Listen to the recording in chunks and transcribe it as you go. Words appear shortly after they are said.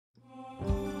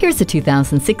Here's a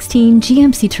 2016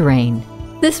 GMC Terrain.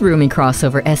 This roomy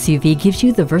crossover SUV gives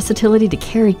you the versatility to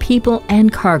carry people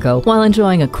and cargo while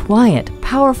enjoying a quiet,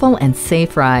 powerful, and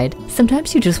safe ride.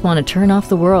 Sometimes you just want to turn off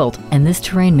the world, and this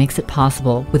Terrain makes it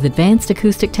possible with advanced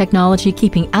acoustic technology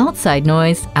keeping outside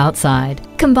noise outside.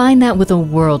 Combine that with a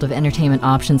world of entertainment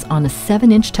options on a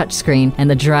 7-inch touchscreen, and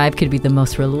the drive could be the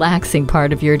most relaxing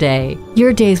part of your day.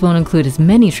 Your days won't include as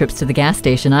many trips to the gas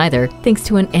station either, thanks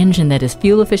to an engine that is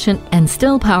fuel efficient and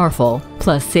still powerful.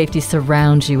 Plus, safety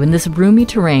surrounds you in this roomy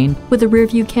Terrain with a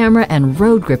rear-view camera and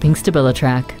road-gripping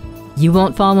StabiliTrak. You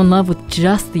won't fall in love with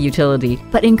just the utility,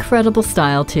 but incredible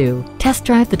style too. Test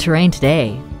drive the Terrain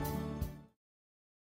today.